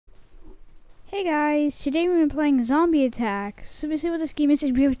Hey guys, today we're playing Zombie Attack. So basically what this game is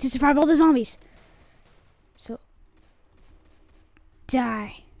we have to survive all the zombies. So,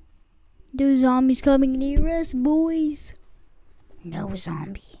 die. No zombies coming near us, boys. No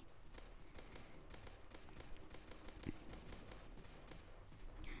zombie.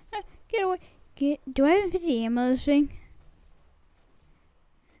 Get away. Do I have 50 ammo this thing?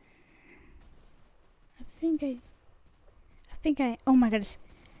 I think I, oh my goodness.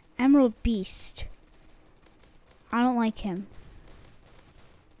 Emerald Beast. I don't like him.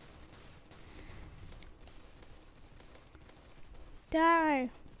 Die.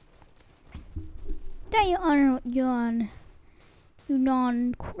 Die, you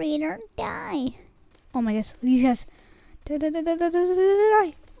non-creator. Die. Oh my gosh, these guys.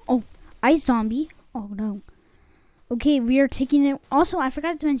 Die. Oh, ice zombie. Oh no. Okay, we are taking it. Also, I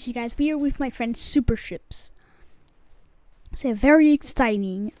forgot to mention, you guys, we are with my friend Super Ships. So very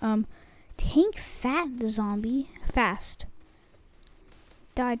exciting. Tank Fat Zombie Fast.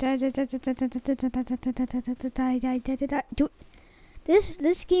 Die.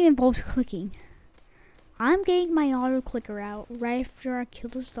 This game involves clicking. I'm getting my auto clicker out right after I kill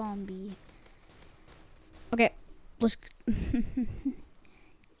the zombie. Okay, let's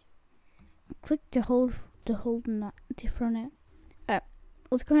click to hold not to front it.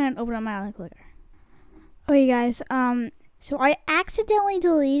 Let's go ahead and open up my auto clicker. Okay, guys. So I accidentally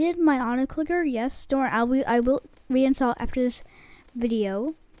deleted my auto clicker. Yes, don't worry, I will reinstall after this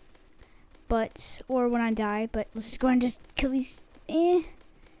video. But or when I die. But let's just go and just kill these. Die.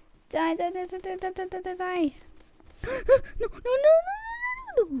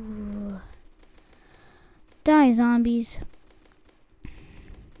 No. Die, zombies.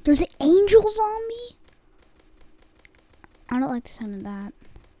 There's an angel zombie. I don't like the sound of that.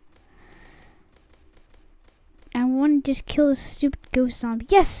 I want to just kill this stupid ghost zombie.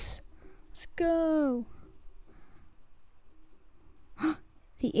 Yes! Let's go.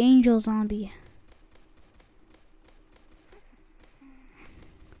 The angel zombie.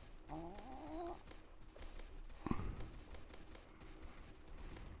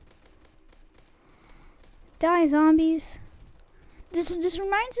 Die, zombies. This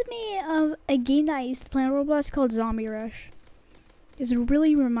reminds me of a game that I used to play on Roblox called Zombie Rush. It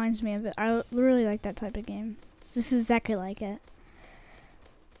really reminds me of it. I really like that type of game. This is exactly like it.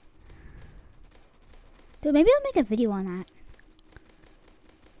 Dude, maybe I'll make a video on that.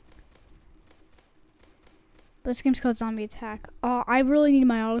 But this game's called Zombie Attack. Oh, I really need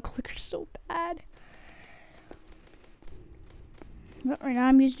my auto clicker so bad. But right now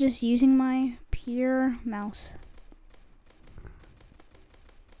I'm just using my pure mouse.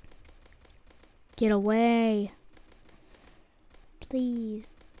 Get away.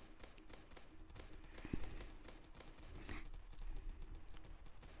 Please.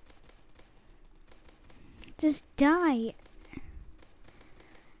 Just die.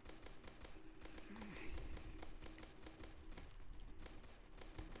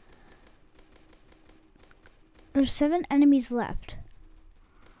 There's 7 enemies left.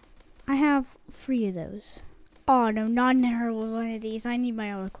 I have 3 of those. Oh no, not another one of these. I need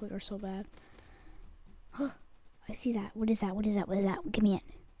my auto clicker so bad. I see that. What is that? What is that? What is that? Give me it.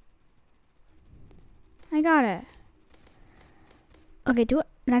 I got it. Okay, do it.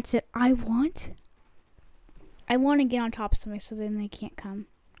 That's it. I want to get on top of something so then they can't come.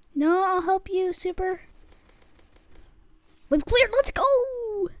 No, I'll help you, Super. We've cleared. Let's go.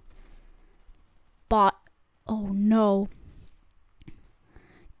 Bot. Oh no.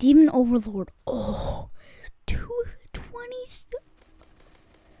 Demon Overlord. Oh, 220.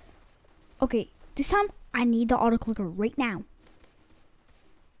 Okay, this time I need the auto clicker right now.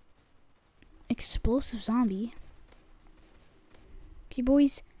 Explosive zombie. Okay,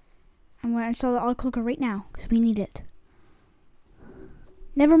 boys. I'm going to install the auto clicker right now because we need it.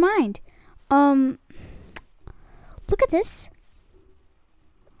 Never mind. Look at this.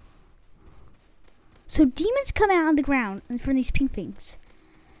 So demons come out of the ground from these pink things.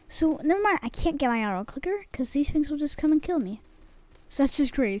 So never mind. I can't get my auto clicker because these things will just come and kill me. So that's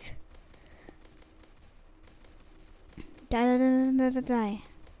just great. Die.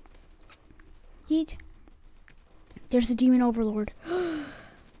 Yeet. There's the demon overlord.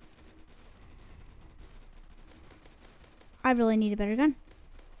 I really need a better gun.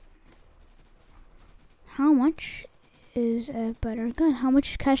 How much is a better gun? How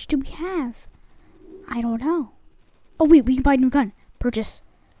much cash do we have? I don't know. Oh wait, we can buy a new gun. Purchase.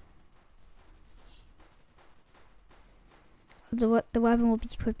 The weapon will be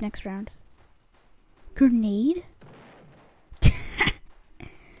equipped next round. Grenade?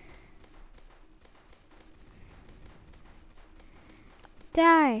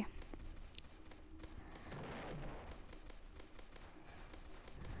 Die.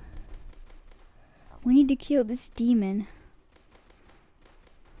 We need to kill this demon.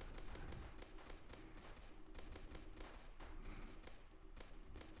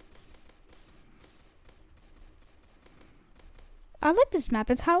 I like this map.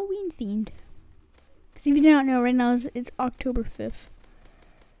 It's Halloween themed. Because if you do not know, right now it's October 5th.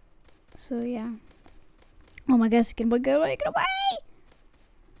 So yeah. Oh my gosh, get away, get away, get away!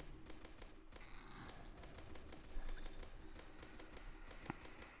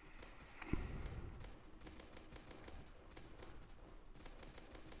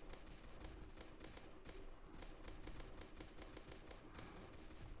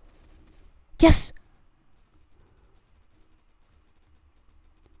 Yes!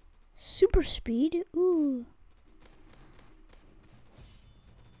 Super speed? Ooh.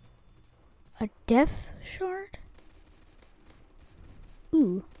 A death shard?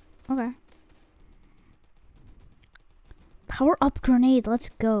 Ooh. Okay. Power up grenade. Let's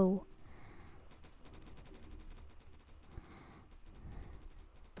go.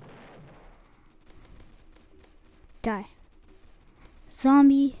 Die.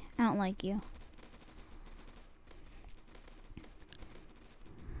 Zombie, I don't like you.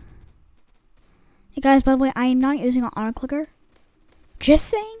 Hey guys, by the way, I am not using an auto clicker. Just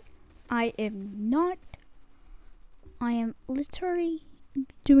saying, I am not. I am literally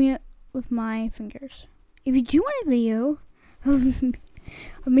doing it with my fingers. If you do want a video of me,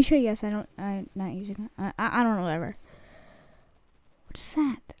 let me show you guys. I'm not using it. I don't know, whatever. What's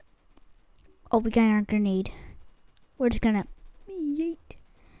that? Oh, we got our grenade. We're just gonna yeet.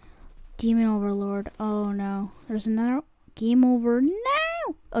 Demon Overlord. Oh no. There's another game over.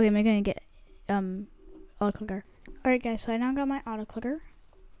 No! Okay, I'm gonna get auto clicker. Alright guys, so I now got my auto clicker.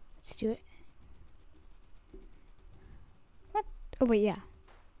 Let's do it. What? Oh wait, yeah.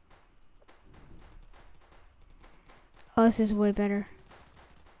 Oh, this is way better.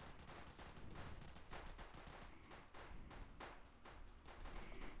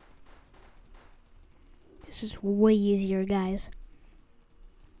 This is way easier, guys.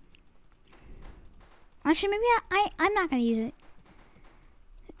 Actually, maybe I'm not gonna use it.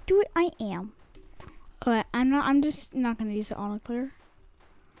 Do it. I am. Alright, I'm just not gonna use the auto clear.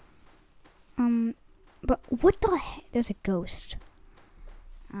 But what the heck? There's a ghost.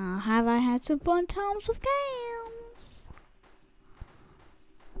 Have I had some fun times with games?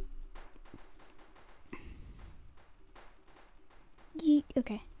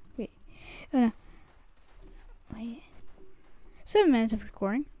 Okay. Wait. Oh no. Wait. 7 minutes of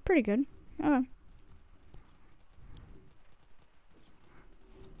recording. Pretty good. Okay.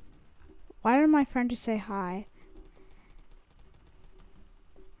 Why did my friend just say hi?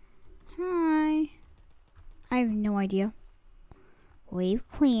 Hi. I have no idea. Wave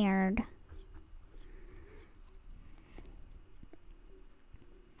cleared.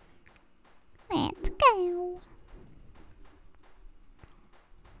 Let's go.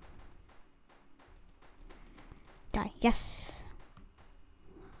 Die. Yes.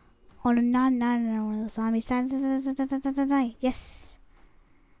 Oh no, no, zombies. Die. Yes.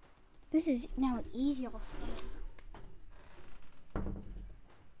 This is now easy also.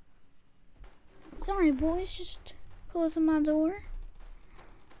 Sorry boys, just closing my door.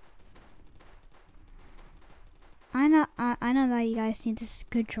 I know that you guys need this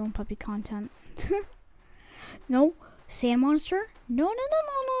good drone puppy content. No, sand monster? No,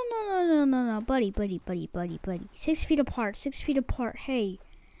 buddy. 6 feet apart, 6 feet apart. Hey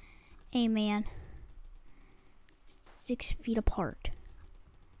man. 6 feet apart.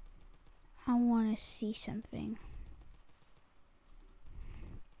 I want to see something.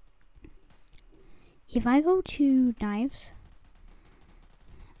 If I go to knives,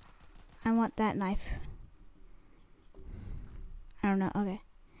 I want that knife. I don't know. Okay.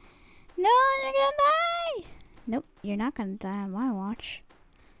 No, you're gonna die. Nope, you're not gonna die on my watch.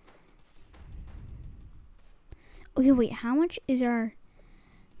 Okay, wait. How much is our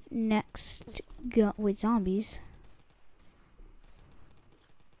next gun with zombies?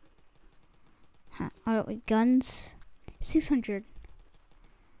 Huh. Oh, wait, guns. 600.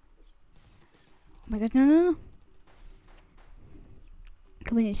 Oh my god, no.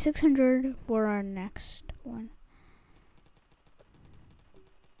 Okay, we need 600 for our next one.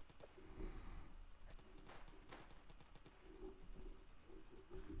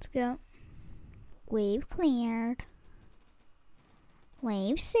 Let's go. Wave cleared.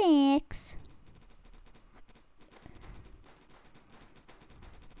 Wave 6.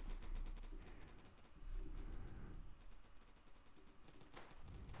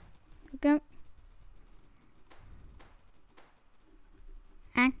 Go.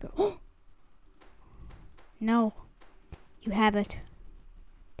 Anchor. No. You have it.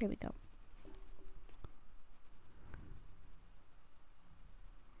 There we go.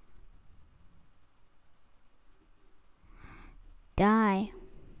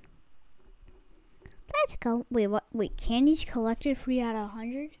 Wait, what? Wait, candies collected 3 out of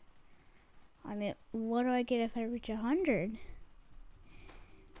 100? I mean, what do I get if I reach 100?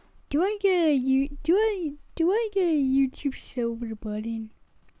 Do I get a YouTube silver button?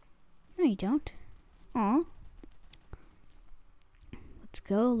 No, you don't. Aw. Let's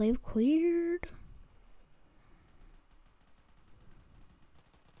go. They've cleared.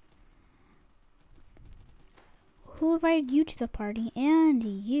 Who invited you to the party? And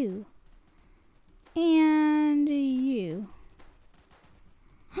you. And you.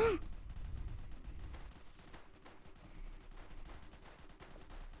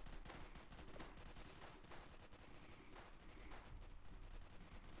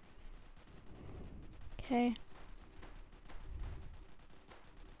 Okay.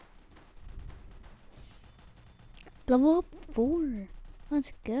 Level up 4.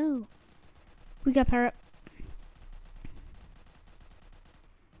 Let's go. We got power up.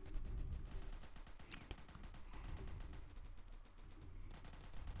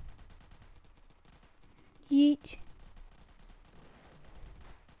 Yeet.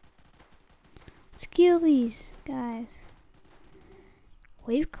 Let's kill these guys.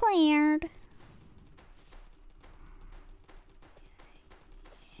 We've cleared.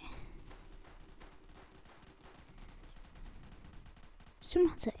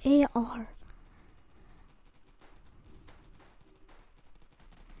 Someone's an AR.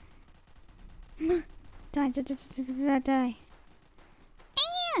 Die, die, die, die, die.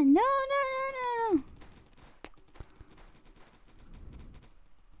 And no.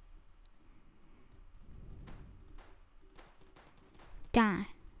 Die.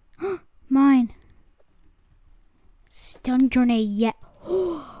 Mine. Stun grenade yet.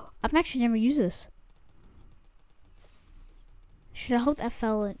 I've actually never used this. Should I hope that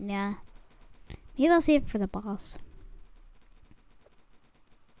fell? Nah. Maybe I'll save it for the boss.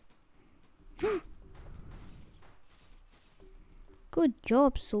 Good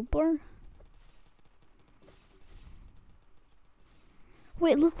job, Super.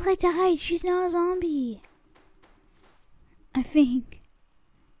 Wait, look, I died. She's not a zombie. I think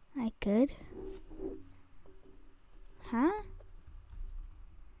I could. Huh?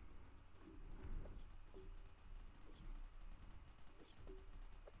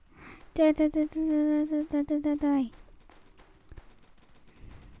 Die, die, die, die, die, die, die, die, die.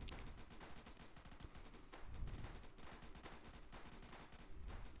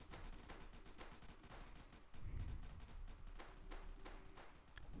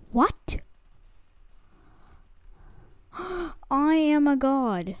 What? I am a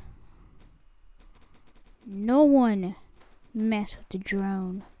god. No one mess with the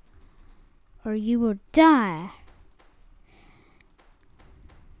drone, or you will die.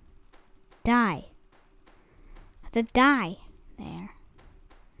 Die. I have to die. There.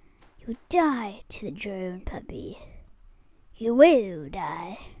 You will die to the drone, puppy. You will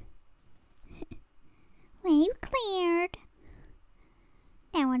die. We've cleared.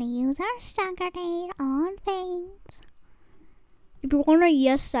 Now we're gonna use our stun grenade on things. If you're wondering,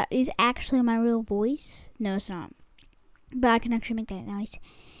 yes, that is actually my real voice. No, it's not. But I can actually make that noise.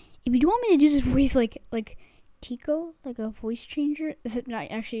 If you do want me to do this voice like Tico, like a voice changer,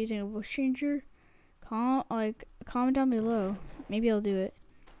 not actually using a voice changer, comment down below. Maybe I'll do it.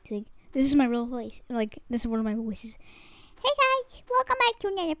 Like, this is my real voice. Like, this is one of my voices. Hey guys, welcome back to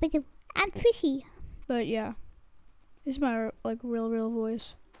another episode. I'm Fishy. But yeah, this is my real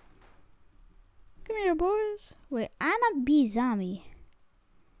voice. Come here, boys. Wait, I'm a bee zombie.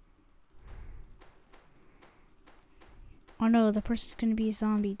 Oh no, the person's gonna be a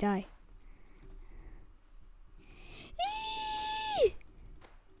zombie. Die.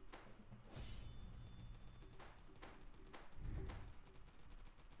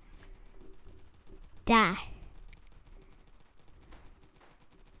 Die.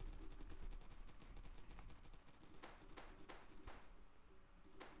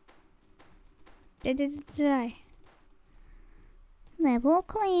 Die. Level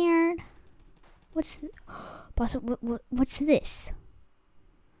cleared. What's boss? What's this?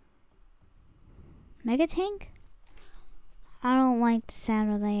 Mega tank? I don't like the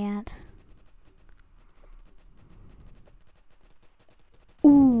sound of that.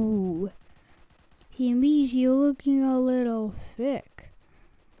 Ooh. He means you're looking a little thick.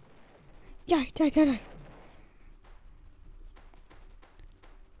 Die.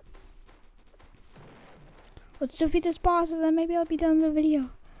 Let's defeat this boss and then maybe I'll be done with the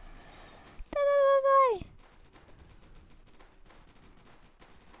video. Die.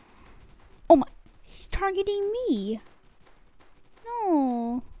 Oh my, he's targeting me.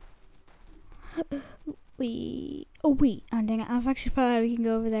 No. Wait. Oh wait. Oh dang it. I've actually thought we can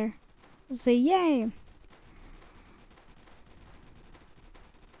go over there. Let's say yay.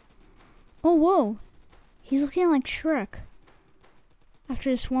 Oh, whoa. He's looking like Shrek.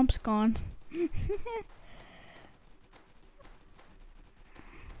 After the swamp's gone.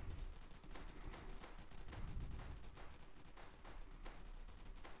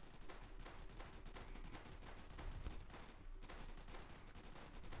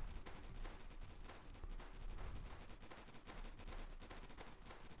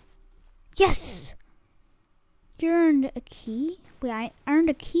 Yes! You earned a key? Wait, I earned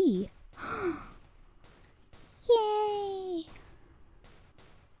a key. Yay!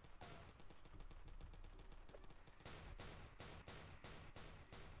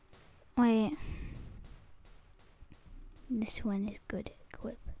 Wait. This one is good.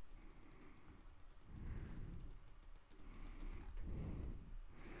 Equip.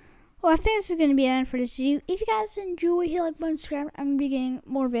 Well, I think this is going to be the end for this video. If you guys enjoy, hit like button, subscribe. I'm going to be getting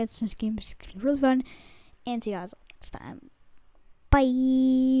more videos in this game. It's going to be really fun. And see you guys next time. Bye.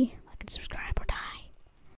 Like and subscribe or die.